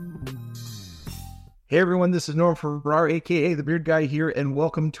Hey everyone, this is Norm Farrar, aka the Beard Guy here, and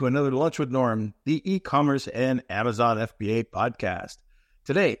welcome to another Lunch with Norm, the e-commerce and Amazon FBA podcast.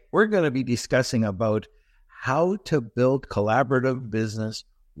 Today, we're going to be discussing about how to build collaborative business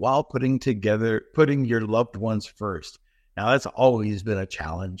while putting your loved ones first. Now, that's always been a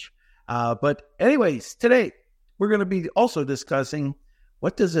challenge. But anyways, today, we're going to be also discussing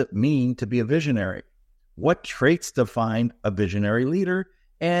what does it mean to be a visionary? What traits define a visionary leader?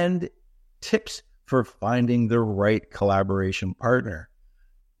 And tips for finding the right collaboration partner.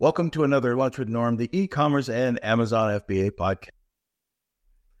 Welcome to another Lunch with Norm, the e-commerce and Amazon FBA podcast.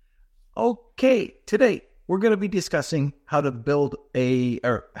 Okay, today we're going to be discussing how to build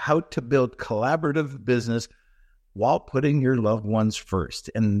collaborative business while putting your loved ones first.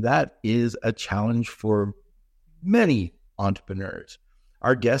 And that is a challenge for many entrepreneurs.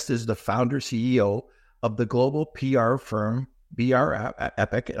 Our guest is the founder CEO of the global PR firm BR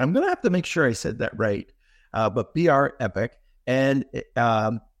Epic. And I'm going to have to make sure I said that right. But BR Epic and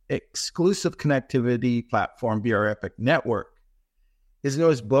exclusive connectivity platform BR Epic Network. His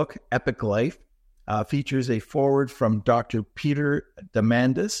newest book, Epic Life, features a foreword from Dr. Peter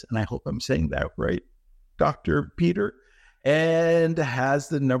Diamandis, and I hope I'm saying that right, Dr. Peter, and has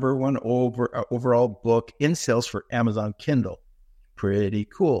the number one overall book in sales for Amazon Kindle. Pretty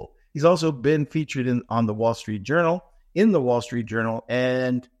cool. He's also been featured on the Wall Street Journal,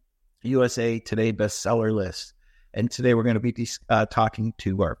 and USA Today bestseller list. And today we're going to be talking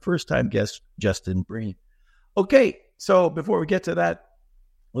to our first-time guest, Justin Breen. Okay, so before we get to that,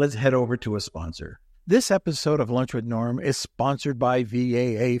 let's head over to a sponsor. This episode of Lunch with Norm is sponsored by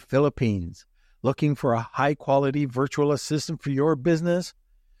VAA Philippines. Looking for a high-quality virtual assistant for your business?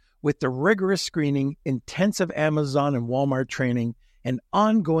 With the rigorous screening, intensive Amazon and Walmart training, and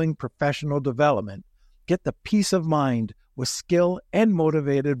ongoing professional development, get the peace of mind with skill and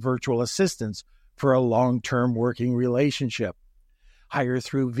motivated virtual assistants for a long-term working relationship. Hire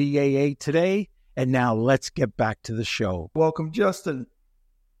through VAA today, and now let's get back to the show. Welcome, Justin.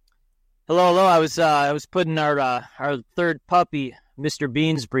 Hello. I was putting our third puppy, Mr.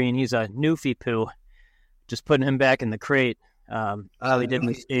 Beans Breen. He's a Newfie poo. Just putting him back in the crate. He did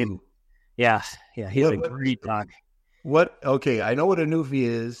mistake. Yeah. He's a great dog. What? Okay, I know what a Newfie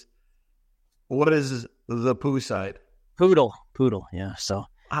is. What is the poo side? Poodle. Yeah. So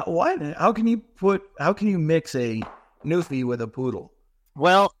what? How can you mix a Newfie with a poodle?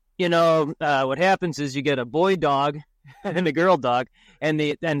 Well, what happens is you get a boy dog and a girl dog,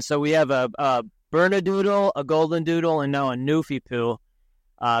 and so we have a Bernedoodle, a Golden Doodle, and now a Newfie poo.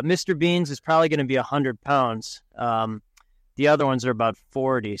 Mr. Beans is probably going to be 100 pounds. The other ones are about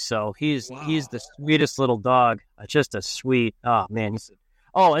 40. So he's the sweetest little dog. Just a sweet. Oh man.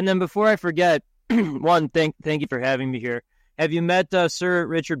 And then before I forget, one, thank you for having me here. Have you met Sir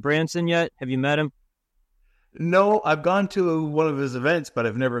Richard Branson yet? Have you met him? No, I've gone to one of his events, but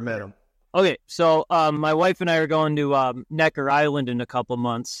I've never met him. Okay, so my wife and I are going to Necker Island in a couple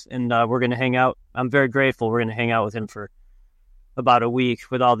months, and we're going to hang out. I'm very grateful. We're going to hang out with him for about a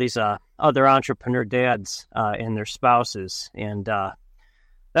week with all these other entrepreneur dads and their spouses, and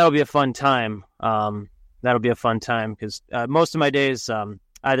that'll be a fun time. Because most of my days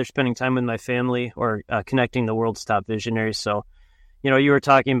either spending time with my family or connecting the world's top visionaries. So, you were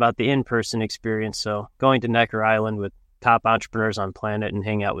talking about the in-person experience. So going to Necker Island with top entrepreneurs on planet and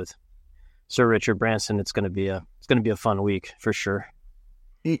hang out with Sir Richard Branson, it's going to be a fun week for sure.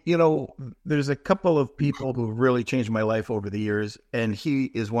 There's a couple of people who really changed my life over the years, and he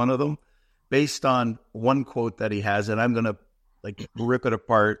is one of them, based on one quote that he has, and I'm going to rip it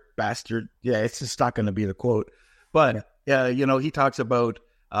apart, bastard. Yeah, it's just not going to be the quote. But, he talks about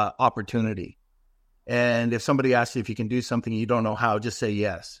opportunity. And if somebody asks you if you can do something you don't know how, just say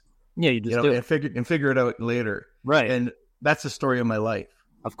yes. Yeah, you just do it. And figure it out later. Right. And that's the story of my life.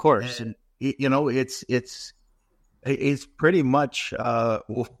 Of course. And, it's pretty much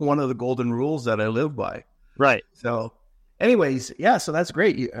one of the golden rules that I live by. Right. So anyways, yeah, so that's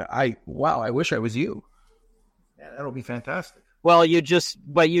great. I wish I was you. Yeah, that'll be fantastic. Well, you just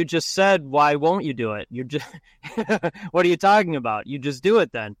said, why won't you do it? You just, what are you talking about? You just do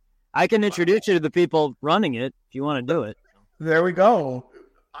it then. I can introduce you to the people running it if you want to do it. There we go.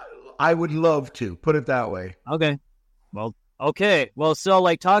 I would love to put it that way. Okay. Well,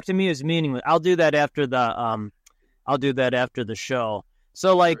 so talk to me is meaningless. I'll do that after the show.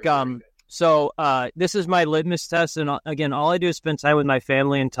 So this is my litmus test. And again, all I do is spend time with my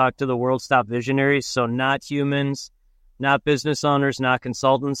family and talk to the world's top visionaries. So not humans, not business owners, not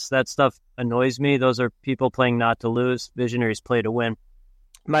consultants. That stuff annoys me. Those are people playing not to lose. Visionaries play to win.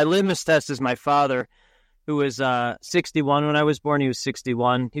 My litmus test is my father, who was 61 when I was born. He was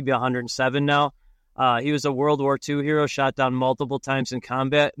 61. He'd be 107 now. He was a World War II hero, shot down multiple times in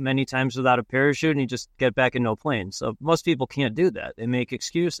combat, many times without a parachute, and he just get back in no plane. So most people can't do that. They make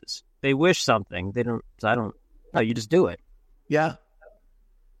excuses. They wish something. They don't. I don't. No, you just do it. Yeah.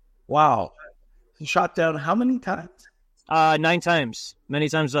 Wow. He shot down how many times? 9 times, many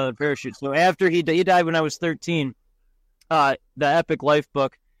times without a parachute. So after he died when I was 13. The Epic Life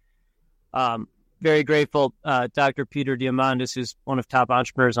book. Very grateful. Dr. Peter Diamandis, who's one of top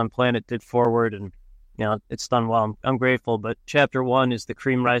entrepreneurs on planet, did forward, and it's done well. I'm grateful. But chapter 1 is the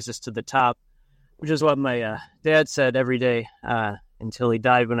cream rises to the top, which is what my dad said every day until he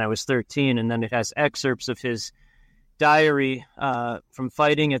died when I was 13. And then it has excerpts of his diary from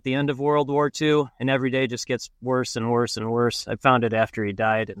fighting at the end of World War II, and every day just gets worse and worse and worse. I found it after he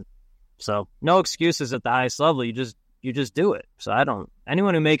died, and so no excuses at the highest level. You just do it. So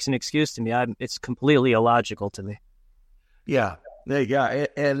anyone who makes an excuse to me, it's completely illogical to me. Yeah.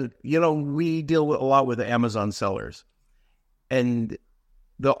 And we deal a lot with Amazon sellers, and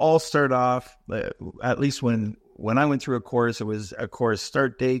they'll all start off, at least when I went through a course, it was a course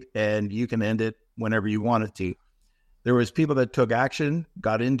start date and you can end it whenever you wanted to. There was people that took action,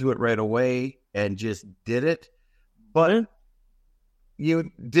 got into it right away and just did it. But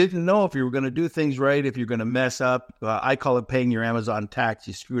you didn't know if you were going to do things right, if you're going to mess up. I call it paying your Amazon tax.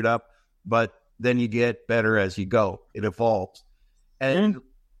 You screwed up, but then you get better as you go. It evolves. And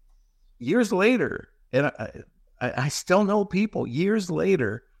years later, and I still know people, years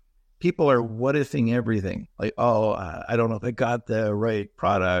later, people are what-ifing everything. Like, I don't know if I got the right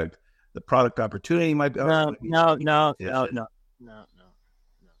product. The product opportunity might be... No.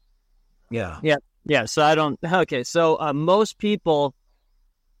 Yeah. So I don't... Okay, so most people...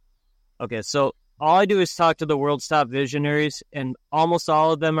 Okay, so all I do is talk to the world's top visionaries, and almost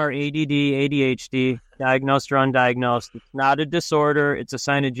all of them are ADD, ADHD, diagnosed or undiagnosed. It's not a disorder. It's a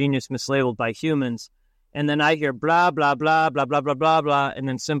sign of genius mislabeled by humans. And then I hear blah, blah, blah, blah, blah, blah, blah, blah, and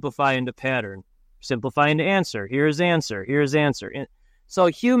then simplify into pattern. Simplify into answer. Here's answer. Here's answer. So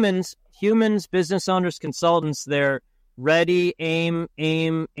humans, business owners, consultants, they're ready, aim,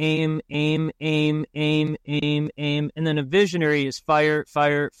 aim, aim, aim, aim, aim, aim, aim. And then a visionary is fire,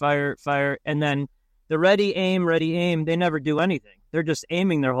 fire, fire, fire. And then the ready, aim, they never do anything. They're just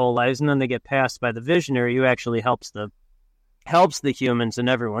aiming their whole lives, and then they get passed by the visionary who actually helps the humans and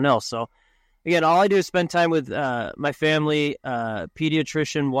everyone else. So again, all I do is spend time with my family,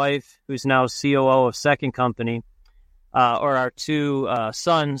 pediatrician wife, who's now COO of second company, or our 2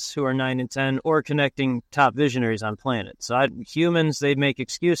 sons who are 9 and 10, or connecting top visionaries on planet. So humans, they make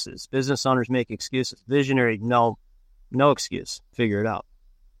excuses. Business owners make excuses. Visionary, no excuse. Figure it out.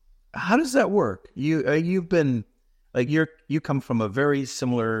 How does that work? You've been like you come from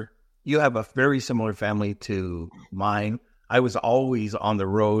you have a very similar family to mine. I was always on the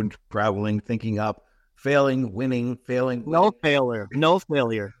road, traveling, thinking up, failing, winning, failing. No failure.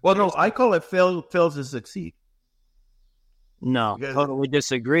 Well, no, I call it fail to succeed. No, totally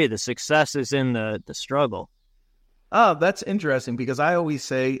disagree. The success is in the struggle. Oh, that's interesting, because I always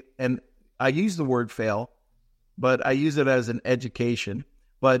say, and I use the word fail, but I use it as an education.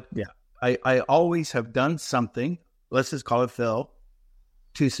 But yeah, I always have done something, let's just call it fail,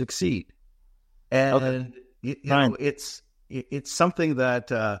 to succeed. And you know, it's something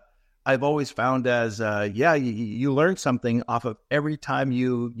that I've always found as, you learn something off of every time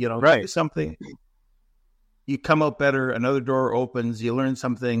you do something. You come out better, another door opens, you learn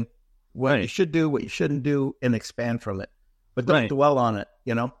something, what you should do, what you shouldn't do, and expand from it. But don't dwell on it,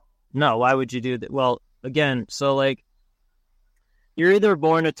 No, why would you do that? Well, again, so like, you're either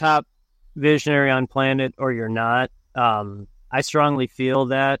born a top visionary on planet or you're not. I strongly feel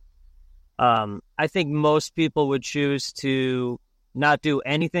that. I think most people would choose to not do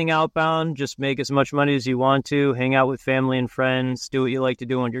anything outbound, just make as much money as you want to, hang out with family and friends, do what you like to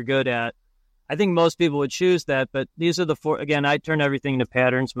do and you're good at. I think most people would choose that, but these are the 4. Again, I turn everything into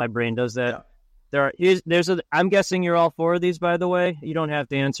patterns. My brain does that. Yeah. I'm guessing you're all 4 of these, by the way. You don't have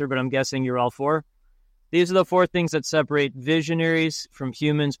to answer, but I'm guessing you're all 4. These are the 4 things that separate visionaries from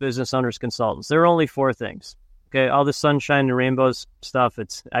humans, business owners, consultants. There are only 4 things. Okay, all the sunshine and rainbows stuff,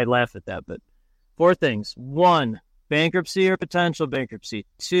 I laugh at that, but 4 things. 1, bankruptcy or potential bankruptcy.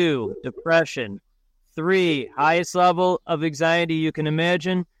 2, depression. 3, highest level of anxiety you can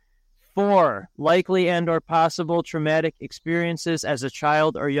imagine. 4, likely and or possible traumatic experiences as a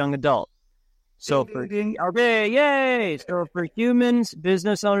child or young adult. So for humans,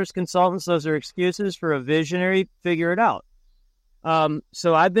 business owners, consultants, those are excuses. For a visionary, figure it out.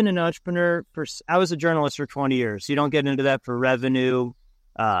 So I've been an entrepreneur I was a journalist for 20 years. You don't get into that for revenue,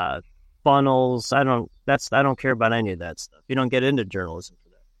 funnels. I don't care about any of that stuff. You don't get into journalism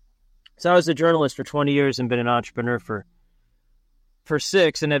for that. So I was a journalist for 20 years and been an entrepreneur for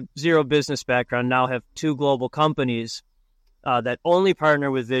 6 and have zero business background. Now have 2 global companies that only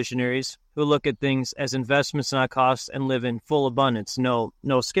partner with visionaries who look at things as investments, not costs, and live in full abundance, no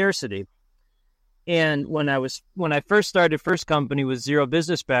scarcity. And when I first started first company with zero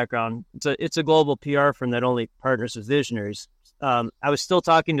business background, it's a global PR firm that only partners with visionaries. I was still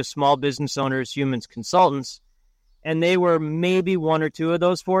talking to small business owners, humans, consultants, and they were maybe 1 or 2 of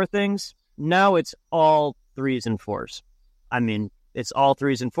those 4 things. Now it's all 3s and 4s. I mean, it's all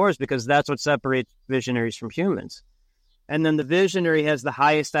 3s and 4s because that's what separates visionaries from humans. And then the visionary has the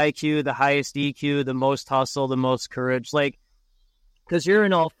highest IQ, the highest EQ, the most hustle, the most courage. Like, because you're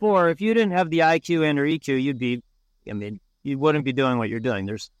in all 4. If you didn't have the IQ and or EQ, you wouldn't be doing what you're doing.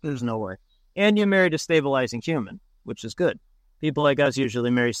 There's no way. And you married a stabilizing human, which is good. People like us usually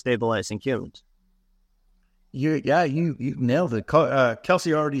marry stabilizing humans. You nailed it.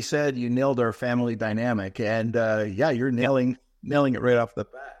 Kelsey already said you nailed our family dynamic, and you're nailing it right off the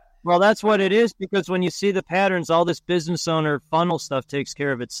bat. Well, that's what it is, because when you see the patterns, all this business owner funnel stuff takes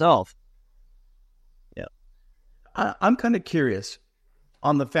care of itself. Yeah. I'm kind of curious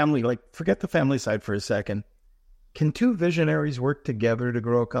on the family, like forget the family side for a second. Can 2 visionaries work together to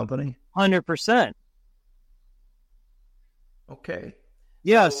grow a company? 100%. Okay.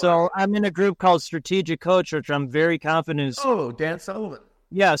 Yeah, so I'm in a group called Strategic Coach, which I'm very confident is... Oh, Dan Sullivan.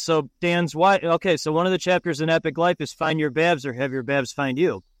 Yeah, so Dan's wife... Okay, so one of the chapters in Epic Life is find your Babs or have your Babs find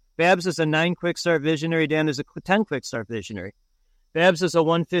you. Babs is a 9 quick start visionary. Dan is a 10 quick start visionary. Babs is a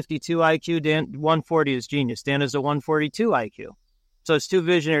 152 IQ. Dan 140 is genius. Dan is a 142 IQ. So it's 2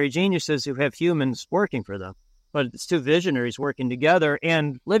 visionary geniuses who have humans working for them. But it's 2 visionaries working together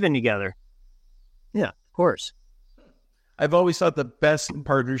and living together. Yeah, of course. I've always thought the best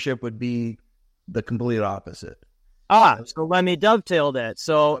partnership would be the complete opposite. So let me dovetail that.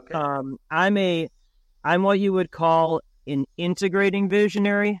 So okay. I'm what you would call an integrating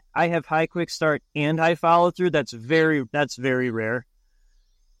visionary. I have high quick start and high follow through. That's very rare.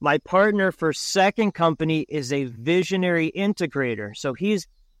 My partner for second company is a visionary integrator. So he's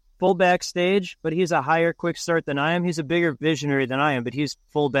full backstage, but he's a higher quick start than I am. He's a bigger visionary than I am, but he's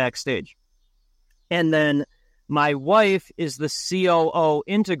full backstage. And then my wife is the COO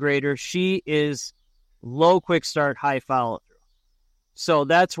integrator. She is low quick start, high follow through. So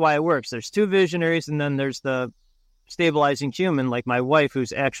that's why it works. There's 2 visionaries, and then there's the stabilizing human, like my wife,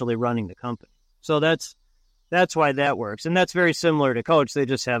 who's actually running the company. So that's why that works. And that's very similar to Coach. They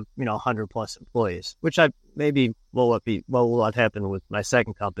just have, 100 plus employees, which I maybe will happen with my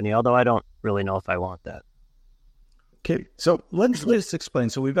second company, although I don't really know if I want that. Okay. So let's explain.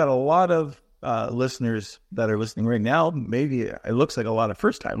 So we've got a lot of listeners that are listening right now. Maybe it looks like a lot of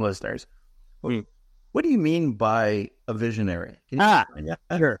first-time listeners. What do you mean by a visionary?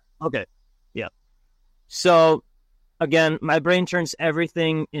 Sure. Okay. Yeah. So again, my brain turns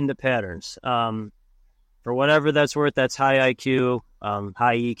everything into patterns. For whatever that's worth, that's high IQ,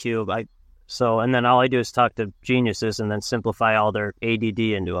 high EQ. And then all I do is talk to geniuses and then simplify all their ADD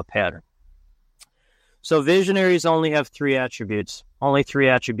into a pattern. So visionaries only have 3 attributes, only 3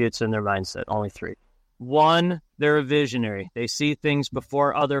 attributes in their mindset, only 3. 1, they're a visionary. They see things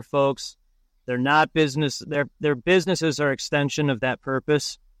before other folks. They're not business. Their businesses are extension of that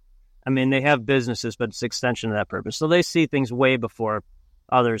purpose. I mean, they have businesses, but it's extension of that purpose. So they see things way before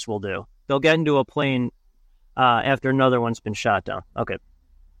others will do. They'll get into a plane after another one's been shot down. Okay.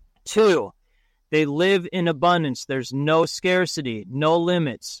 2, they live in abundance. There's no scarcity, no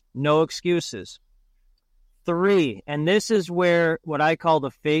limits, no excuses. 3, and this is where what I call the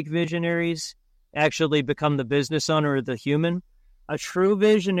fake visionaries actually become the business owner or the human. A true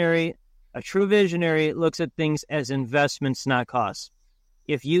visionary looks at things as investments, not costs.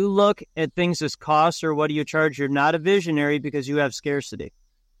 If you look at things as costs or what do you charge, you're not a visionary because you have scarcity.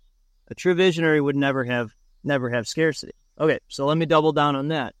 A true visionary would never have scarcity. Okay, so let me double down on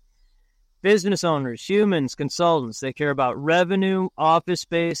that. Business owners, humans, consultants, they care about revenue, office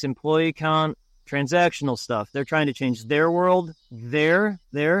space, employee count, transactional stuff. They're trying to change their world.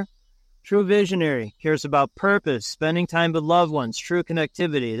 True visionary cares about purpose, spending time with loved ones, true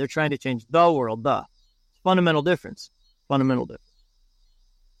connectivity. They're trying to change the world. Fundamental difference.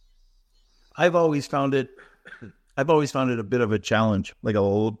 I've always found it a bit of a challenge, like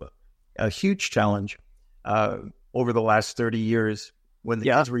a huge challenge over the last 30 years when the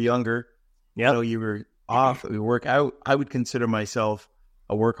kids were younger. Yeah. So you were off, we work out. I would consider myself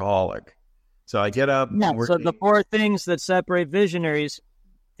a workaholic. So I get up. Yeah. So the 4 things that separate visionaries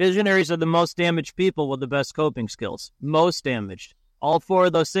are the most damaged people with the best coping skills. Most damaged. All 4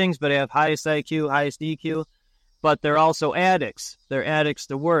 of those things, but they have highest IQ, highest EQ. but they're also addicts. They're addicts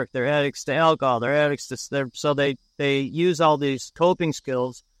to work. They're addicts to alcohol. They're addicts to so they use all these coping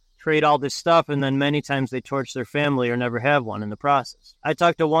skills, create all this stuff, and then many times they torch their family or never have one in the process. I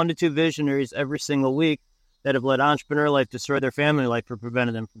talk to 1 to 2 visionaries every single week that have let entrepreneur life destroy their family life or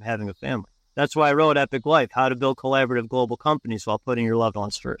prevented them from having a family. That's why I wrote Epic Life, How to Build Collaborative Global Companies While Putting Your Loved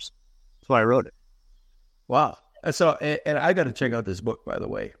Ones First. That's why I wrote it. Wow. So, and I got to check out this book, by the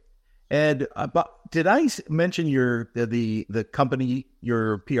way. And did I mention the company,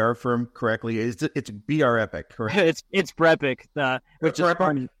 your PR firm correctly? It's BR Epic, correct? It's Brepic, which is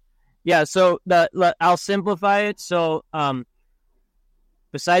Brepic? Yeah. So I'll simplify it. So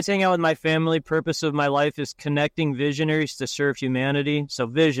besides hanging out with my family, purpose of my life is connecting visionaries to serve humanity. So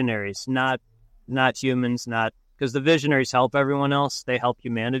visionaries, not humans, not because the visionaries help everyone else; they help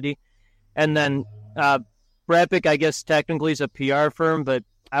humanity. And then Brepic, I guess technically is a PR firm, but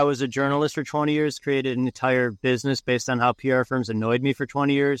I was a journalist for 20 years, created an entire business based on how PR firms annoyed me for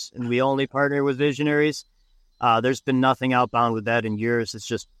 20 years, and we only partner with visionaries. There's been nothing outbound with that in years. It's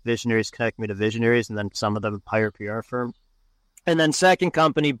just visionaries connect me to visionaries, and then some of them hire PR firm. And then second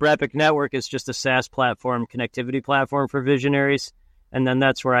company, Brepic Network, is just a SaaS platform, connectivity platform for visionaries. And then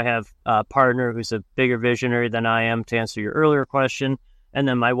that's where I have a partner who's a bigger visionary than I am, to answer your earlier question. And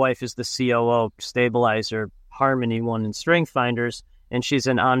then my wife is the COO, Stabilizer, Harmony One, and Strength Finders, and she's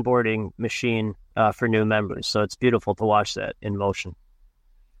an onboarding machine for new members. So it's beautiful to watch that in motion.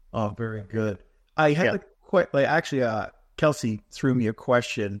 Oh, very good. I had Kelsey threw me a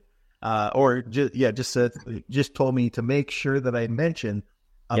question, just told me to make sure that I mention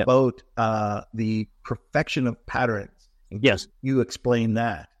about the perfection of patterns. Yes. You explain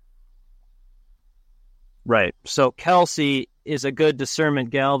that. Right. So Kelsey is a good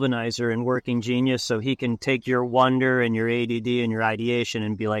discernment galvanizer and working genius, so he can take your wonder and your ADD and your ideation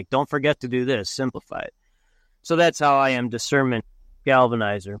and be like, don't forget to do this, simplify it. So that's how I am, discernment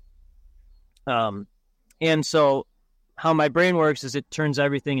galvanizer. And so how my brain works is it turns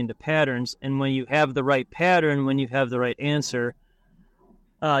everything into patterns, and when you have the right pattern, when you have the right answer,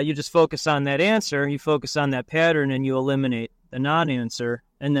 you just focus on that answer, you focus on that pattern, and you eliminate the non-answer.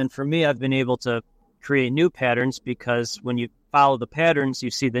 And then for me, I've been able to create new patterns, because when you follow the patterns,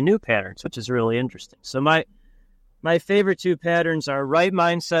 you see the new patterns, which is really interesting. So my favorite 2 patterns are right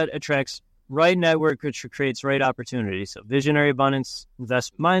mindset attracts right network, which creates right opportunities. So visionary abundance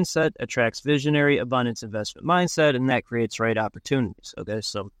investment mindset attracts visionary abundance investment mindset, and that creates right opportunities. Okay,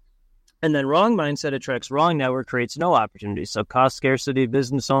 so and then wrong mindset attracts wrong network, creates no opportunities. So cost scarcity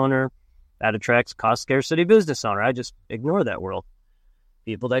business owner, that attracts cost scarcity business owner. I just ignore that world.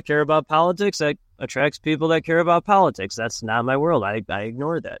 People that care about politics, that attracts people that care about politics. That's not my world. I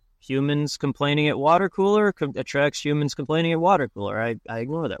ignore that. Humans complaining at water cooler attracts humans complaining at water cooler. I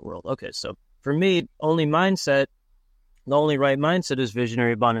ignore that world. Okay, so for me, the only right mindset is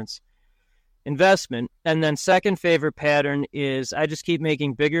visionary abundance investment. And then second favorite pattern is I just keep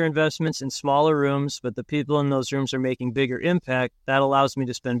making bigger investments in smaller rooms, but the people in those rooms are making bigger impact. That allows me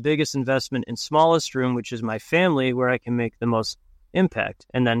to spend biggest investment in smallest room, which is my family, where I can make the most impact.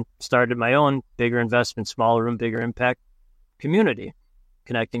 And then started my own bigger investment, smaller room, bigger impact community,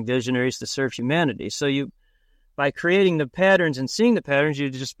 connecting visionaries to serve humanity. So by creating the patterns and seeing the patterns, you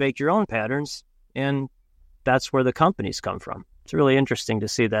just make your own patterns, and that's where the companies come from. It's really interesting to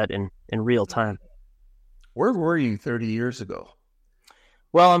see that in real time. Where were you 30 years ago?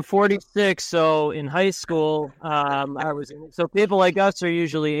 Well, I'm 46, so in high school, so people like us are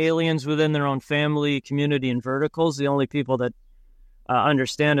usually aliens within their own family, community, and verticals. The only people that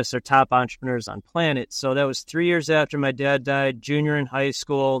understand us are top entrepreneurs on planet. So that was 3 years after my dad died, junior in high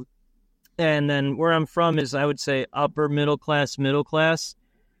school. And then where I'm from is, I would say, upper middle class.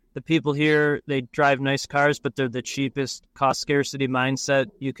 The people here, they drive nice cars, but they're the cheapest cost scarcity mindset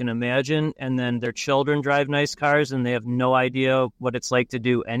you can imagine. And then their children drive nice cars, and they have no idea what it's like to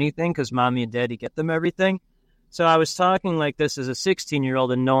do anything because mommy and daddy get them everything. So I was talking like this as a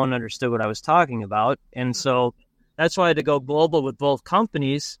 16-year-old, and no one understood what I was talking about. And so that's why I had to go global with both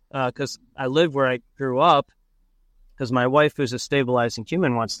companies, because I live where I grew up, because my wife, who's a stabilizing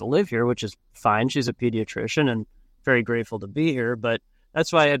human, wants to live here, which is fine. She's a pediatrician and very grateful to be here. But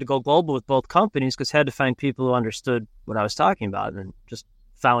that's why I had to go global with both companies, because I had to find people who understood what I was talking about, and just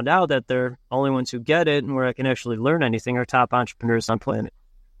found out that they're only ones who get it and where I can actually learn anything are top entrepreneurs on planet.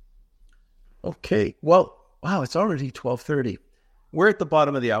 Okay. Well, wow, it's already 12:30. We're at the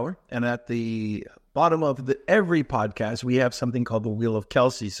bottom of the hour, and at the bottom of every podcast, we have something called the Wheel of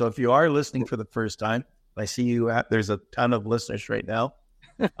Kelsey. So if you are listening for the first time, I see there's a ton of listeners right now,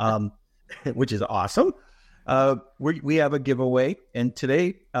 which is awesome. We have a giveaway, and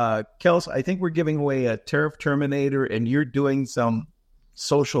today, Kels, I think we're giving away a Tariff Terminator, and you're doing some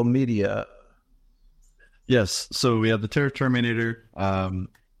social media. Yes, so we have the Tariff Terminator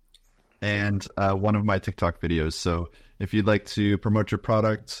and one of my TikTok videos. So if you'd like to promote your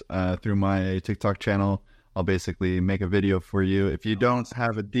product through my TikTok channel, I'll basically make a video for you. If you don't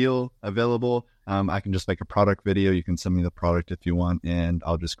have a deal available, I can just make a product video. You can send me the product if you want, and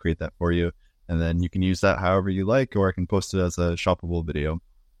I'll just create that for you. And then you can use that however you like, or I can post it as a shoppable video.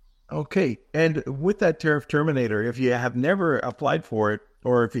 Okay. And with that Tariff Terminator, if you have never applied for it,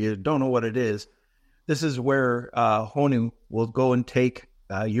 or if you don't know what it is, this is where Honu will go and take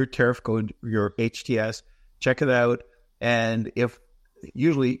your tariff code, your HTS, check it out. And if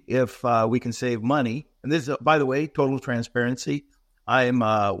we can save money, and this is, by the way, total transparency, I'm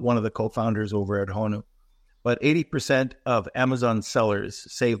one of the co-founders over at Honu. But 80% of Amazon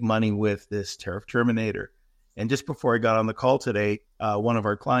sellers save money with this Tariff Terminator. And just before I got on the call today, one of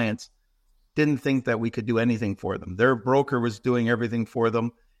our clients didn't think that we could do anything for them. Their broker was doing everything for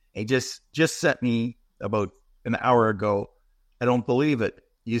them. He just sent me about an hour ago, I don't believe it,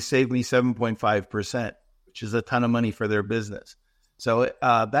 you saved me 7.5%, which is a ton of money for their business. So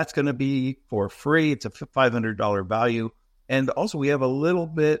that's going to be for free. It's a $500 value. And also, we have a little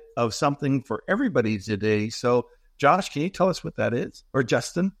bit of something for everybody today. So, Josh, can you tell us what that is? Or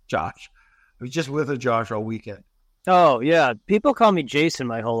Justin? Josh. I was just with a Josh all weekend. Oh, yeah. People call me Jason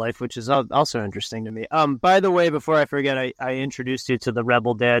my whole life, which is also interesting to me. By the way, before I forget, I introduced you to the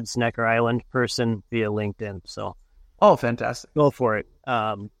Rebel Dads Necker Island person via LinkedIn. So, oh, fantastic. Go for it.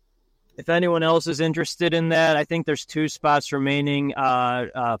 If anyone else is interested in that, I think there's 2 spots remaining.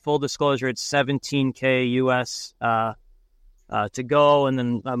 Full disclosure, it's $17K US to go, and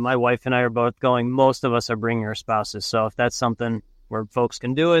then my wife and I are both going. Most of us are bringing our spouses, so if that's something where folks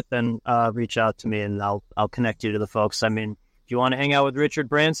can do it, then reach out to me, and I'll connect you to the folks. I mean, if you want to hang out with Richard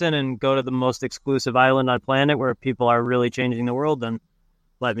Branson and go to the most exclusive island on planet where people are really changing the world, then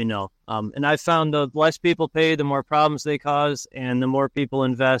let me know. And I found the less people pay, the more problems they cause, and the more people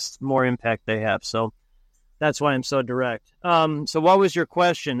invest, more impact they have. So that's why I'm so direct. So what was your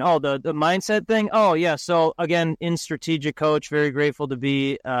question? Oh, the mindset thing? Oh, yeah. So again, in Strategic Coach, very grateful to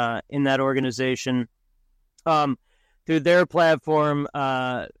be in that organization. Through their platform,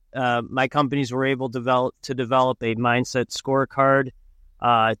 my companies were able to develop a mindset scorecard.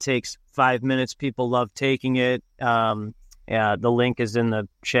 It takes 5 minutes. People love taking it. The link is in the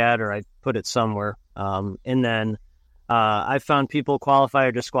chat, or I put it somewhere. And then I found people qualify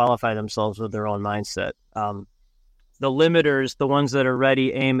or disqualify themselves with their own mindset. The limiters, the ones that are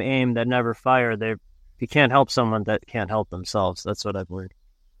ready, aim, that never fire, you can't help someone that can't help themselves. That's what I've learned.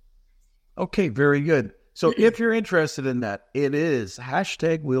 Okay, very good. So if you're interested in that, it is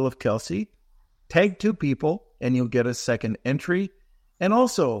 #Wheel of Kelsey. Tag 2 people, and you'll get a second entry. And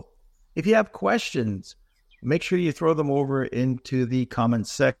also, if you have questions, make sure you throw them over into the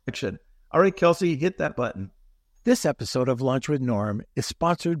comments section. All right, Kelsey, hit that button. This episode of Lunch with Norm is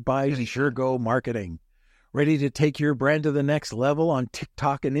sponsored by SureGo Marketing. Ready to take your brand to the next level on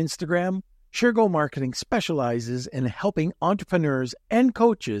TikTok and Instagram? SureGo Marketing specializes in helping entrepreneurs and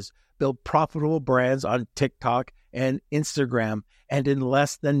coaches build profitable brands on TikTok and Instagram, and in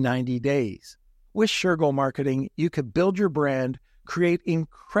less than 90 days. With SureGo Marketing, you can build your brand, create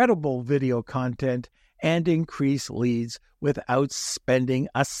incredible video content, and increase leads without spending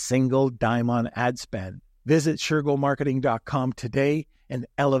a single dime on ad spend. Visit SureGoMarketing.com today and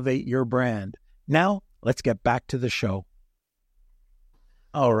elevate your brand. Now, let's get back to the show.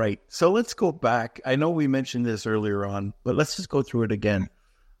 All right, so let's go back. I know we mentioned this earlier on, but let's just go through it again.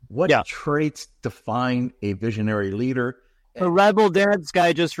 What traits define a visionary leader? The Rebel Dads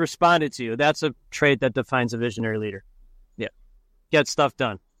guy just responded to you. That's a trait that defines a visionary leader. Yeah. Get stuff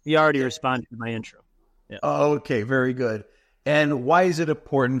done. He already responded to my intro. Yeah. Okay, very good. And why is it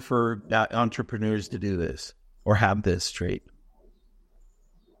important for entrepreneurs to do this or have this trait?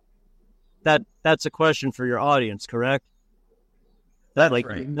 That's a question for your audience, correct? That's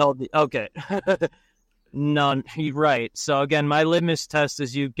right. No, okay. None. You're right. So again, my litmus test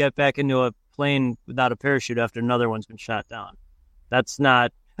is you get back into a plane without a parachute after another one's been shot down. That's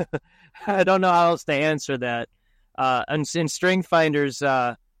not. I don't know how else to answer that. And in Strength Finders,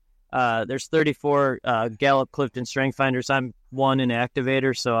 there's 34 Gallup Clifton Strength Finders. I'm one in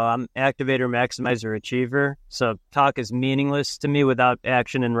Activator, so I'm Activator, Maximizer, Achiever. So talk is meaningless to me without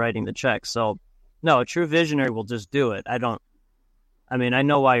action and writing the check. So no, a true visionary will just do it. I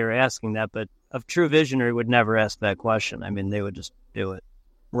know why you're asking that, but a true visionary would never ask that question. I mean, they would just do it.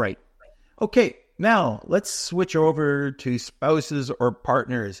 Right. Okay, now let's switch over to spouses or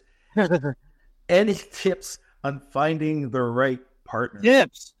partners. Any tips on finding the right partner?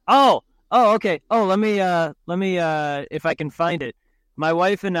 Tips. Oh, okay. Oh, let me, if I can find it. My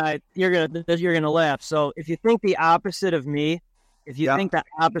wife and I, you're gonna laugh. So if you think the opposite of me, okay,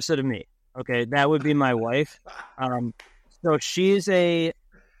 that would be my wife. So she's a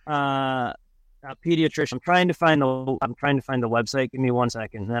pediatrician. I'm trying to find the website. Give me 1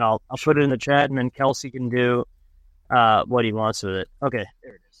 second, and then I'll put it in the chat, and then Kelsey can do what he wants with it. Okay,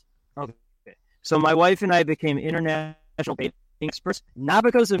 there it is. Okay, so my wife and I became international dating experts, not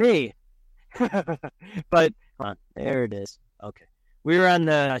because of me, but there it is. Okay, we were on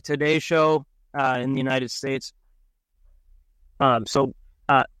the Today Show in the United States. So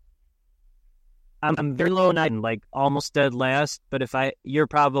I'm very low in ideation, like almost dead last. But you're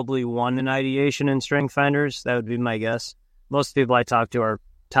probably 1 in ideation and strength finders. That would be my guess. Most people I talk to are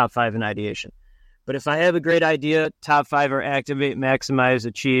top 5 in ideation. But if I have a great idea, top 5 are activate, maximize,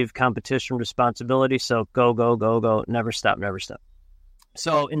 achieve, competition, responsibility. So go, never stop.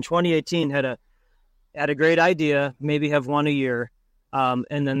 So in 2018, had a great idea, maybe have one a year, and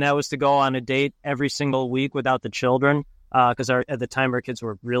then that was to go on a date every single week without the children, because at the time our kids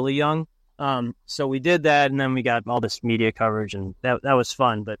were really young. So we did that, and then we got all this media coverage, and that was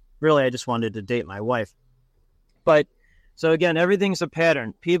fun. But really, I just wanted to date my wife. But so again, everything's a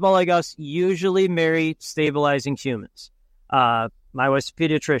pattern. People like us usually marry stabilizing humans. My wife's a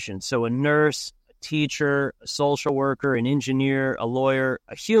pediatrician, so a nurse, a teacher, a social worker, an engineer, a lawyer,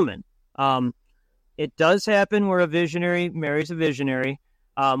 a human. It does happen where a visionary marries a visionary.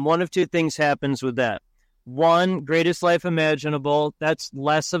 One of two things happens with that. One, greatest life imaginable. That's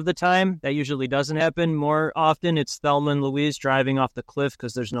less of the time. That usually doesn't happen. More often, it's Thelma and Louise driving off the cliff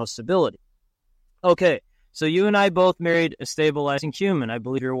because there's no stability. Okay, so you and I both married a stabilizing human. I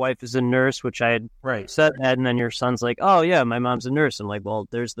believe your wife is a nurse, which I had said that, and then your son's like, oh, yeah, my mom's a nurse. I'm like, well,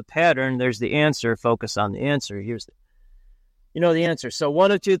 there's the pattern. There's the answer. Focus on the answer. Here's the answer. So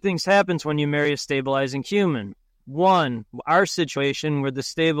one of two things happens when you marry a stabilizing human. One, our situation where the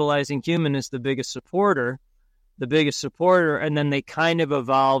stabilizing human is the biggest supporter, and then they kind of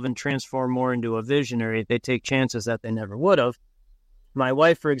evolve and transform more into a visionary. They take chances that they never would have. My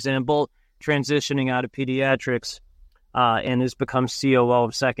wife, for example, transitioning out of pediatrics and has become COO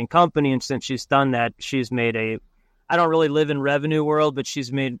of second company. And since she's done that, she's made I don't really live in revenue world, but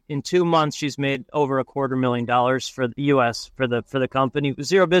in 2 months, she's made over $250,000 for the U.S. for the company with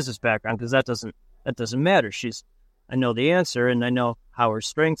zero business background, because that doesn't matter. I know the answer, and I know how her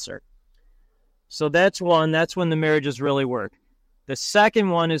strengths are. So that's one. That's when the marriages really work. The second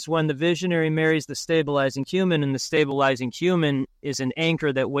one is when the visionary marries the stabilizing human, and the stabilizing human is an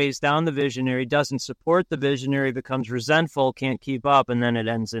anchor that weighs down the visionary, doesn't support the visionary, becomes resentful, can't keep up, and then it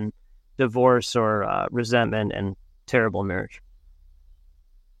ends in divorce or resentment and terrible marriage.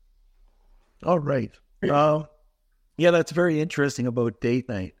 All right. Yeah, that's very interesting about date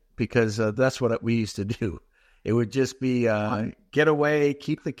night, because that's what we used to do. It would just be get away,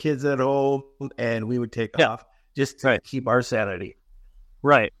 keep the kids at home, and we would take off just to keep our sanity.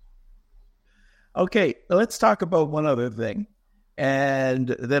 Right. Okay, let's talk about one other thing. And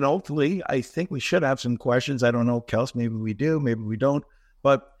then hopefully, I think we should have some questions. I don't know, Kels, maybe we do, maybe we don't.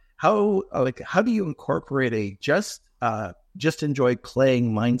 But how do you incorporate a just enjoy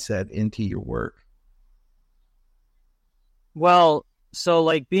playing mindset into your work? Well, so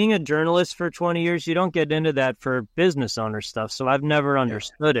like being a journalist for 20 years, you don't get into that for business owner stuff. So I've never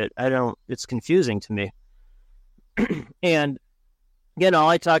understood it. It's confusing to me. And again,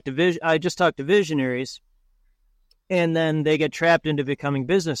 I just talk to visionaries, and then they get trapped into becoming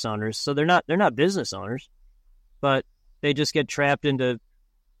business owners. So they're not business owners, but they just get trapped into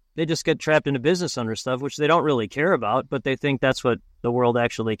business owner stuff, which they don't really care about, but they think that's what the world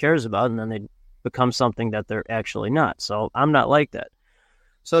actually cares about. And then they become something that they're actually not. So I'm not like that.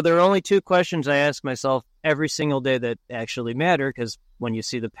 So there are only two questions I ask myself every single day that actually matter, because when you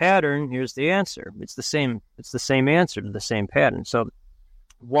see the pattern, here's the answer. It's the same answer to the same pattern. So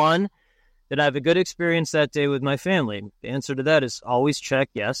one, did I have a good experience that day with my family? The answer to that is always check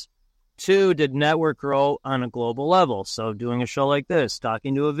yes. Two, did network grow on a global level? So doing a show like this,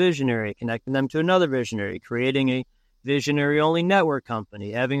 talking to a visionary, connecting them to another visionary, creating a visionary-only network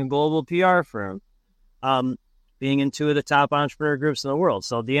company, having a global PR firm, being in 2 of the top entrepreneur groups in the world.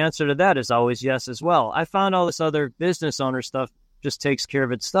 So the answer to that is always yes as well. I found all this other business owner stuff just takes care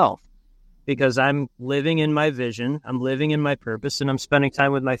of itself, because I'm living in my vision, I'm living in my purpose, and I'm spending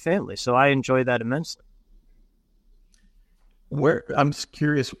time with my family. So I enjoy that immensely. I'm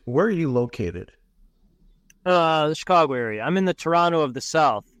curious, where are you located? The Chicago area. I'm in the Toronto of the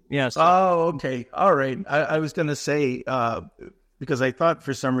South. Yes. Oh, okay. All right. I was going to say, because I thought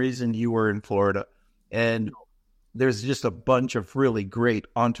for some reason you were in Florida, and there's just a bunch of really great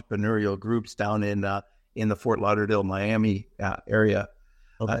entrepreneurial groups down in the Fort Lauderdale, Miami area.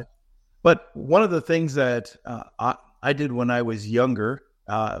 Okay. But one of the things that I did when I was younger,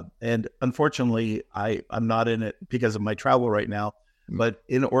 and unfortunately I'm not in it because of my travel right now, but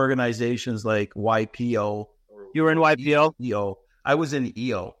in organizations like YPO. You were in YPO? EO. I was in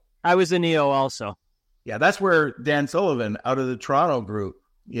EO. I was in EO also. Yeah, that's where Dan Sullivan out of the Toronto group,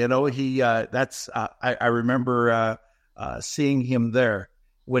 he I remember seeing him there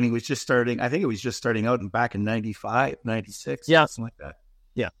when he was just starting. I think it was just starting out back in 95, 96, something like that.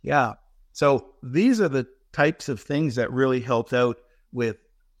 Yeah. Yeah. So these are the types of things that really helped out with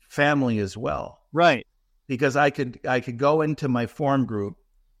family as well. Right. Because I could go into my forum group,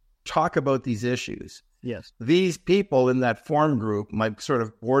 talk about these issues. Yes. These people in that forum group, my sort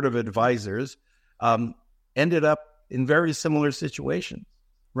of board of advisors, ended up in very similar situations.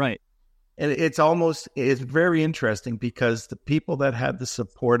 Right. And it's very interesting because the people that had the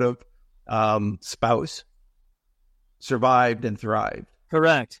supportive spouse survived and thrived.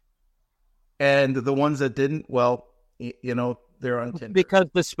 Correct. And the ones that didn't, well, they're on Tinder. Because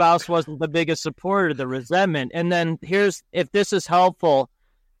the spouse wasn't the biggest supporter, the resentment. And then if this is helpful,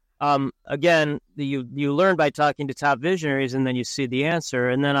 again, you learn by talking to top visionaries, and then you see the answer.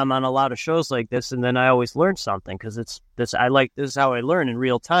 And then I'm on a lot of shows like this, and then I always learn something because this is how I learn in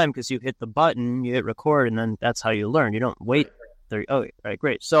real time, because you hit the button, you hit record, and then that's how you learn. You don't wait. Oh, right,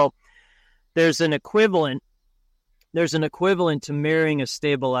 great. So there's an equivalent to marrying a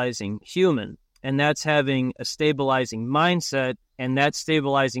stabilizing human, and that's having a stabilizing mindset, and that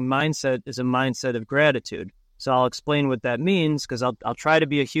stabilizing mindset is a mindset of gratitude. So I'll explain what that means, because I'll try to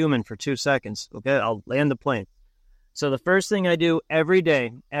be a human for 2 seconds. Okay, I'll land the plane. So the first thing I do every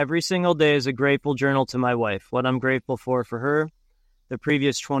day, every single day, is a grateful journal to my wife. What I'm grateful for her, the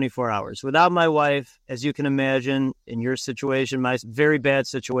previous 24 hours. Without my wife, as you can imagine, in your situation, my very bad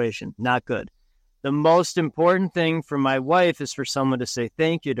situation, not good. The most important thing for my wife is for someone to say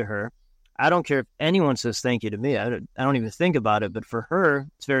thank you to her. I don't care if anyone says thank you to me. I don't even think about it. But for her,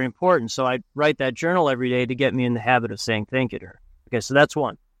 it's very important. So I write that journal every day to get me in the habit of saying thank you to her. Okay, so that's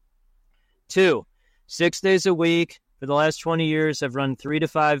 1. 2, 6 days a week for the last 20 years, I've run 3 to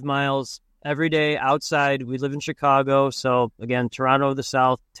 5 miles every day outside. We live in Chicago. So again, Toronto, the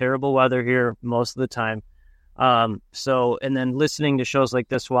South, terrible weather here most of the time. And then listening to shows like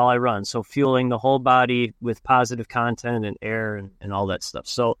this while I run. So fueling the whole body with positive content and air and all that stuff.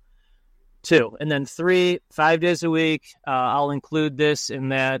 So 2. And then 3, 5 days a week, I'll include this in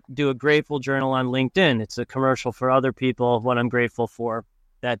that, do a grateful journal on LinkedIn. It's a commercial for other people of what I'm grateful for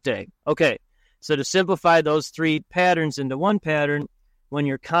that day. Okay. So to simplify those 3 patterns into one pattern, when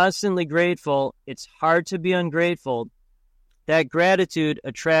you're constantly grateful, it's hard to be ungrateful. That gratitude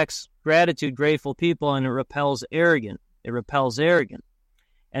attracts grateful people, and it repels arrogant.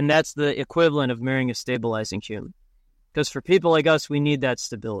 And that's the equivalent of marrying a stabilizing human. Because for people like us, we need that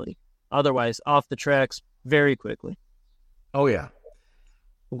stability. Otherwise, off the tracks very quickly. Oh, yeah.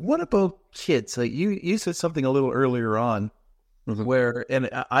 What about kids? Like you said something a little earlier on where, and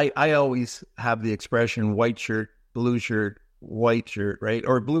I always have the expression white shirt, white shirt, right?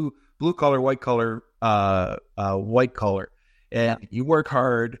 Or blue collar, white collar, white collar. And you work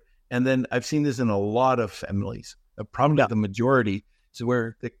hard. And then I've seen this in a lot of families, probably the majority, to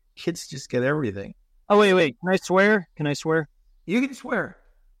where the kids just get everything. Oh, wait. Can I swear? You can swear.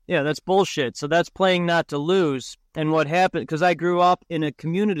 Yeah, that's bullshit. So that's playing not to lose. And what happened, because I grew up in a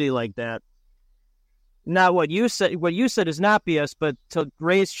community like that. Not what you said. What you said is not BS, but to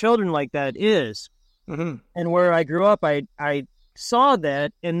raise children like that is. Mm-hmm. And where I grew up, I saw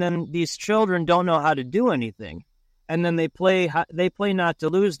that, and then these children don't know how to do anything. And then they play not to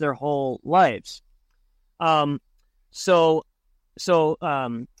lose their whole lives. So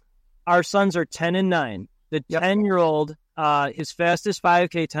our sons are 10 and 9. The 10-year-old, his fastest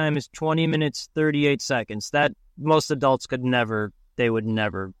 5K time is 20 minutes, 38 seconds. That most adults would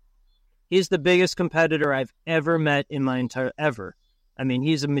never. He's the biggest competitor I've ever met in my ever. I mean,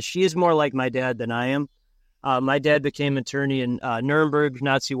 he's more like my dad than I am. My dad became attorney in Nuremberg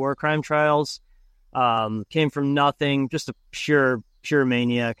Nazi war crime trials. Came from nothing, just a pure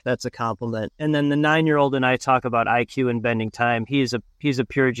maniac. That's a compliment. And then the 9-year-old and I talk about IQ and bending time. He's a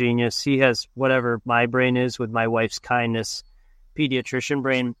pure genius. He has whatever my brain is with my wife's kindness, pediatrician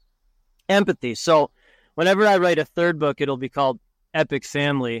brain, empathy. So whenever I write a 3rd book, it'll be called Epic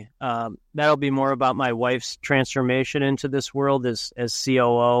Family. That'll be more about my wife's transformation into this world as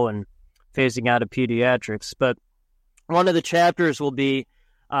COO and phasing out of pediatrics. But one of the chapters will be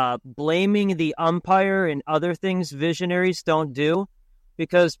blaming the umpire and other things visionaries don't do,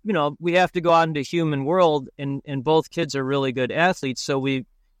 because, we have to go out into human world, and both kids are really good athletes. So we,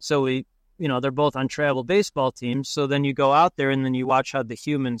 they're both on travel baseball teams. So then you go out there and then you watch how the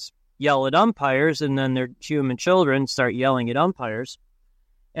humans yell at umpires, and then their human children start yelling at umpires.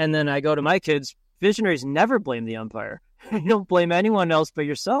 And then I go to my kids, visionaries never blame the umpire. You don't blame anyone else but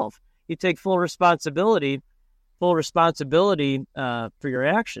yourself. You take full responsibility for your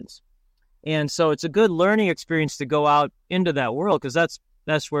actions. And so it's a good learning experience to go out into that world, because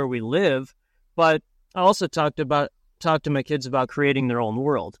that's where we live. But I also talked to my kids about creating their own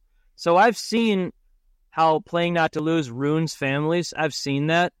world. So I've seen how playing not to lose ruins families. I've seen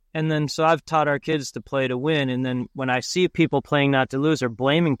that. And then so I've taught our kids to play to win. And then when I see people playing not to lose or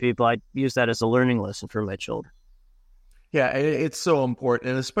blaming people, I use that as a learning lesson for my children. Yeah, it's so important.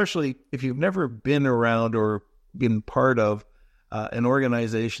 And especially if you've never been around or been part of an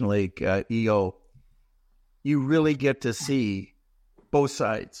organization like EO, you really get to see both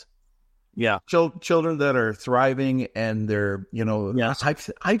sides. Yeah. Children that are thriving, and they're, Yes.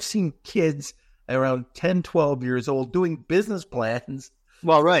 I've seen kids around 10, 12 years old doing business plans.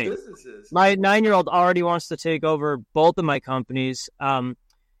 Well, right. Businesses. My 9-year-old already wants to take over both of my companies. And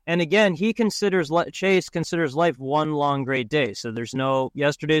again, Chase considers life one long great day. So there's no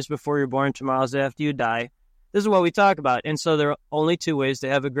yesterday's before you're born, tomorrow's after you die. This is what we talk about. And so there are only two ways to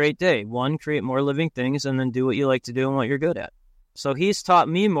have a great day. One, create more living things, and then do what you like to do and what you're good at. So he's taught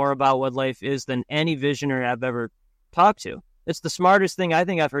me more about what life is than any visionary I've ever talked to. It's the smartest thing I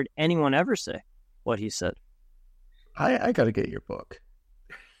think I've heard anyone ever say, what he said. I got to get your book.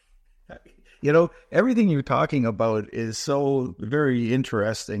 Everything you're talking about is so very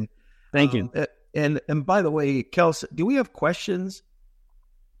interesting. Thank you. And by the way, Kelsey, do we have questions?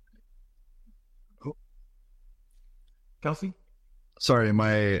 Kelsey? Sorry,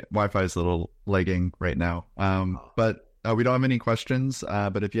 my Wi-Fi is a little lagging right now. But we don't have any questions.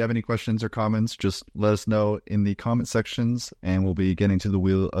 But if you have any questions or comments, just let us know in the comment sections, and we'll be getting to the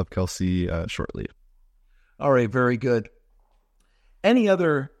wheel of Kelsey shortly. All right, very good. Any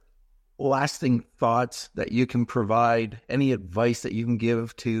other lasting thoughts that you can provide? Any advice that you can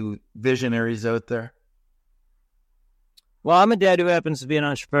give to visionaries out there? Well, I'm a dad who happens to be an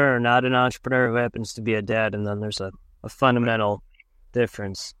entrepreneur, not an entrepreneur who happens to be a dad. And then there's a fundamental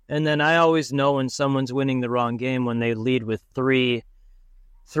difference. And then I always know when someone's winning the wrong game when they lead with three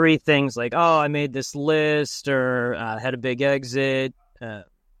things like, oh, I made this list, or had a big exit, got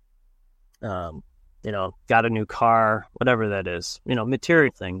a new car, whatever that is,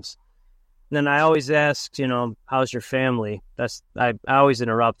 material things. And then I always ask, how's your family? I always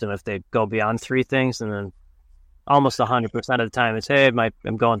interrupt them if they go beyond three things. And then almost 100% of the time it's, hey,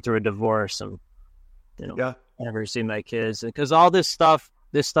 I'm going through a divorce, and, I never see my kids. Because all this stuff's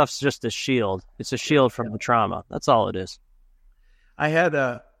just a shield. It's a shield from the trauma. That's all it is. I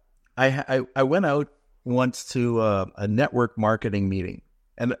went out once to a network marketing meeting,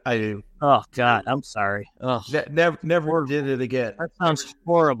 and oh God, I'm sorry. Oh, never did it again. That sounds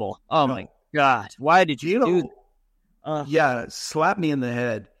horrible. Oh my God, why did you do that? Yeah, slap me in the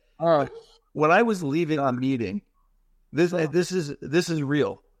head. When I was leaving a meeting, this is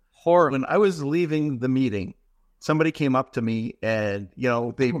real. Horrible. When I was leaving the meeting, somebody came up to me, and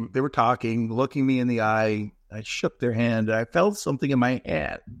they were talking, looking me in the eye. I shook their hand, and I felt something in my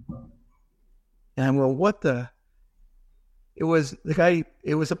hand. And I'm going, what the? It was the guy,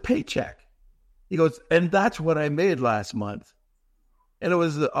 it was a paycheck. He goes, and that's what I made last month. And it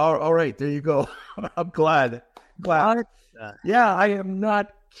was, all right, there you go. I'm glad. Yeah, I am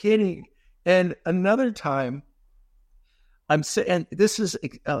not kidding. And another time, I'm saying, and this is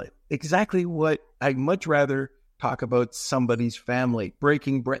exactly what I'd much rather talk about somebody's family,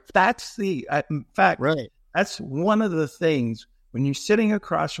 breaking bread. That's in fact, right. That's one of the things when you're sitting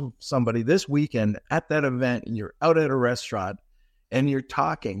across from somebody this weekend at that event, and you're out at a restaurant and you're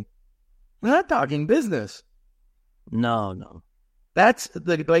talking. We're not talking business. No. That's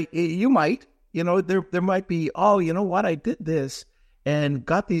you might, there might be, oh, you know what? I did this and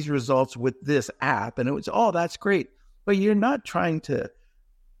got these results with this app, and it was, oh, that's great. But you're not trying to,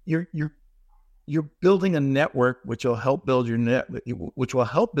 you're building a network which will help build your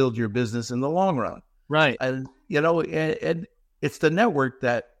business in the long run. Right. And, and it's the network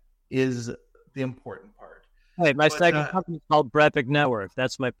that is the important part. Hey, my second company is called Brepic Network.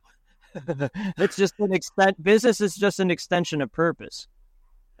 That's my, it's just business is just an extension of purpose.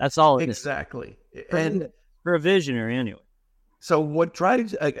 That's all it exactly. is. And for a visionary anyway. So what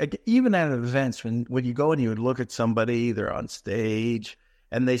drives, even at events, when you go and you look at somebody, they're on stage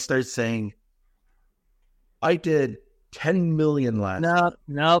and they start saying, I did 10 million last month.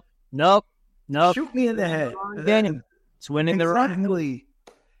 Nope. Shoot me in the head. Game. It's winning the right. Exactly.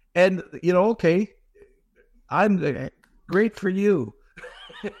 And, okay, I'm great for you.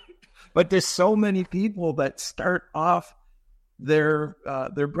 But there's so many people that start off their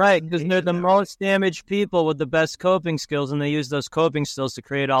right, because they're the most damaged people with the best coping skills, and they use those coping skills to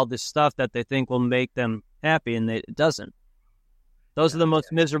create all this stuff that they think will make them happy, and it doesn't. Those are the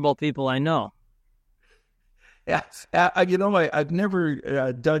most miserable people I know. Yeah, I've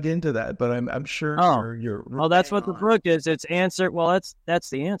never dug into that, but I'm sure you're. Well, that's what the book is. It's answer. Well, that's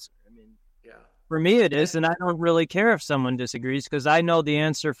the answer. I mean, for me it is, and I don't really care if someone disagrees because I know the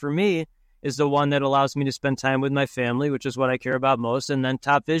answer for me is the one that allows me to spend time with my family, which is what I care about most. And then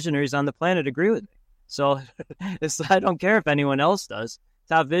top visionaries on the planet agree with me. So I don't care if anyone else does.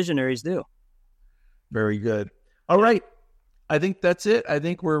 Top visionaries do. Very good. All right. I think that's it. I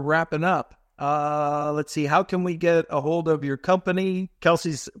think we're wrapping up. Let's see. How can we get a hold of your company?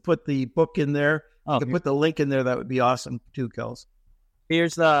 Kelsey's put the book in there. You can put the link in there. That would be awesome too, Kels.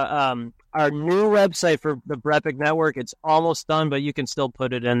 Here's the our new website for the Brepic Network. It's almost done, but you can still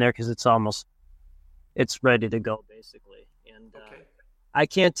put it in there because it's ready to go, basically. And I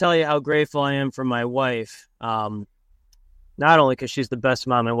can't tell you how grateful I am for my wife. Not only because she's the best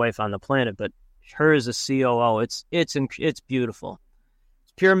mom and wife on the planet, but her as a COO. It's beautiful.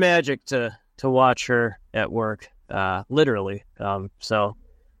 It's pure magic to watch her at work, literally. So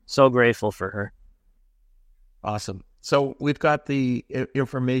grateful for her. Awesome. So we've got the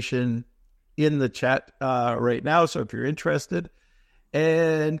information in the chat right now. So if you're interested,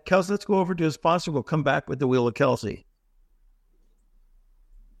 and Kelsey, let's go over to a sponsor. We'll come back with the Wheel of Kelsey.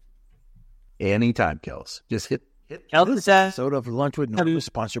 Anytime, Kels. Just hit. This episode of Lunch with Norm is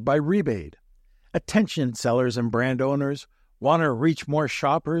sponsored by Rebate. Attention sellers and brand owners. Want to reach more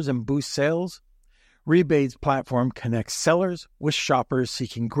shoppers and boost sales? Rebate's platform connects sellers with shoppers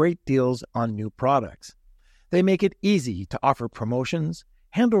seeking great deals on new products. They make it easy to offer promotions,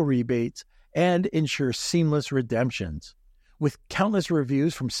 handle rebates, and ensure seamless redemptions. With countless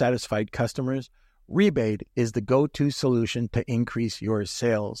reviews from satisfied customers, Rebate is the go-to solution to increase your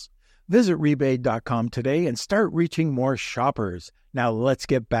sales. Visit rebate.com today and start reaching more shoppers. Now let's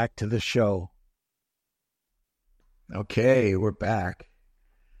get back to the show. Okay, we're back.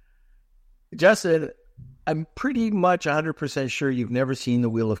 Justin, I'm pretty much 100% sure you've never seen the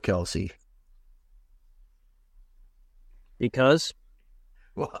Wheel of Kelsey. Because?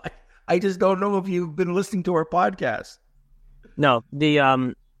 Well, I just don't know if you've been listening to our podcast. No,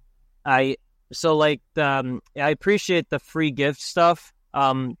 I appreciate the free gift stuff.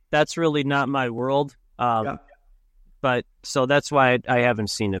 That's really not my world. But so that's why I haven't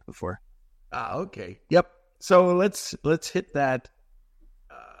seen it before. Okay. Yep. So let's hit that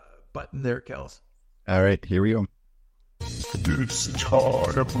button there, Kels. All right, here we go. This is time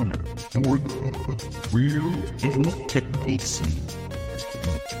for the Wheel of Kelsey.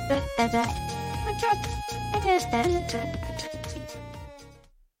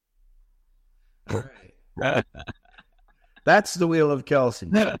 All right. That's the Wheel of Kelsey.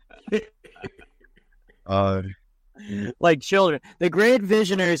 Like children. The great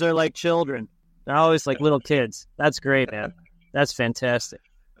visionaries are like children. They're always like little kids. That's great, man. That's fantastic.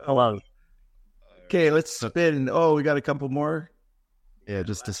 I love it. Okay, let's spin. Oh, we got a couple more? Yeah,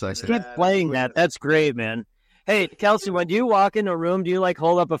 just a second. Keep playing that. That's great, man. Hey, Kelsey, when you walk in a room, do you like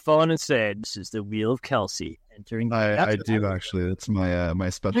hold up a phone and say, "This is the Wheel of Kelsey"? Entering. I do actually. That's my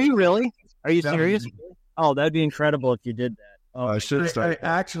special. Do you really? Are you serious? Oh, that'd be incredible if you did that. Oh, I should start. I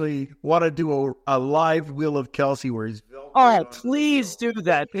actually want to do a live Wheel of Kelsey where he's. Oh, please do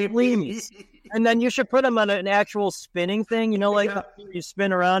that, please. And then you should put him on an actual spinning thing. You know, like you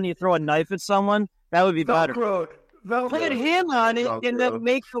spin around, and you throw a knife at someone. That would be better. Put him on it and then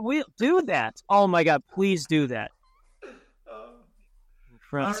make the wheel. Do that. Oh my God! Please do that.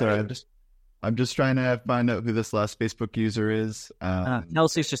 Sorry, I'm just trying to find out who this last Facebook user is.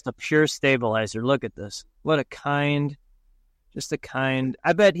 Kelsey's just a pure stabilizer. Look at this. What a kind. Just a kind.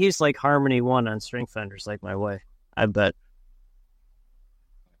 I bet he's like Harmony 1 on string fenders, like my wife. I bet.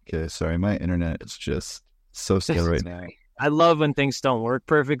 Okay, sorry, my internet is just so slow right now. I love when things don't work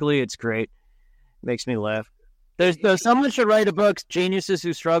perfectly. It's great. Makes me laugh. There's someone should write a book, Geniuses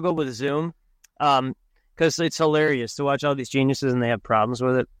Who Struggle with Zoom, because it's hilarious to watch all these geniuses and they have problems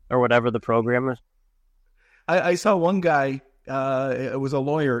with it or whatever the program is. I saw one guy, it was a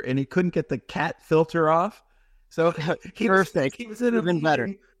lawyer, and he couldn't get the cat filter off. So he was in even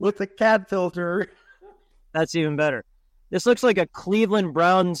better with the cat filter. That's even better. This looks like a Cleveland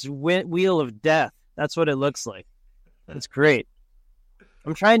Browns wheel of death. That's what it looks like. It's great.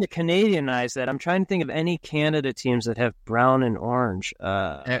 I'm trying to Canadianize that. I'm trying to think of any Canada teams that have brown and orange.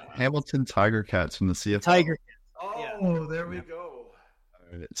 Hamilton Tiger Cats from the CFL. Tiger. Oh, there we go.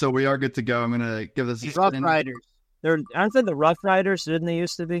 All right. So we are good to go. I'm gonna give this a Rough spin. Riders. Aren't they the Rough Riders? Didn't they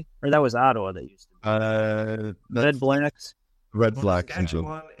used to be? Or that was Ottawa that used to be. Red Blacks. Red Blacks.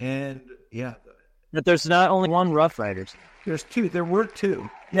 Saskatchewan and But there's not only one Rough Riders. there's two. There were two.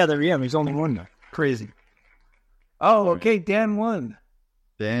 Yeah, there's only one now. Crazy. Oh, okay. Dan won.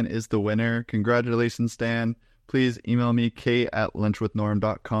 Dan is the winner. Congratulations, Dan. Please email me,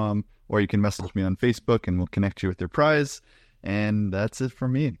 k@lunchwithnorm.com, or you can message me on Facebook and we'll connect you with your prize. And that's it for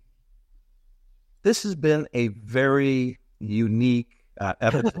me. This has been a very unique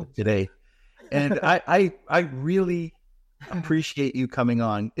episode today. And I really appreciate you coming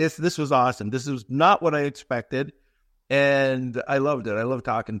on. This was awesome. This was not what I expected. And I loved it. I love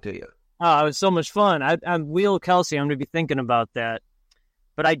talking to you. Oh, it was so much fun. I'm Wheel Kelsey. I'm going to be thinking about that.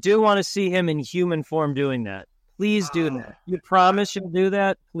 But I do want to see him in human form doing that. Please do that. You promise you'll do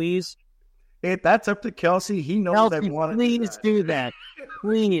that, please? Hey, that's up to Kelsey. He knows Kelsey, I want to please do that.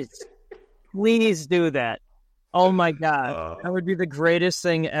 Please. Please do that. Oh, my God. That would be the greatest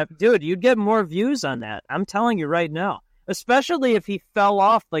thing ever. Dude, you'd get more views on that. I'm telling you right now. Especially if he fell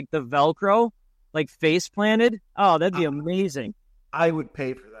off like the Velcro, like face planted. Oh, that'd be amazing. I would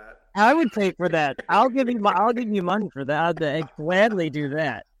pay for that. I would pay for that. I'll give you money for that. I'd gladly do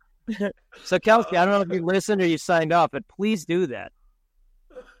that. So, Kelsey, I don't know if you listened or you signed up, but please do that.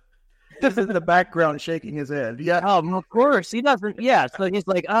 Just in the background shaking his head. Yeah. Oh, of course. He doesn't. Yeah. So he's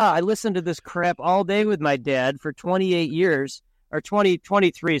like, I listened to this crap all day with my dad for 28 years, or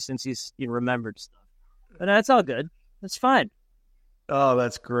 23 since he remembered stuff. But that's all good. That's fine. Oh,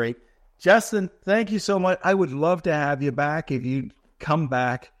 that's great. Justin, thank you so much. I would love to have you back if you come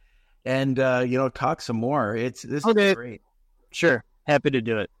back and, talk some more. This is great. Sure. Happy to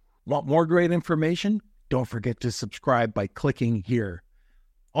do it. Want more great information? Don't forget to subscribe by clicking here.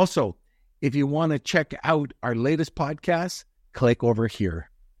 Also, if you want to check out our latest podcast, click over here.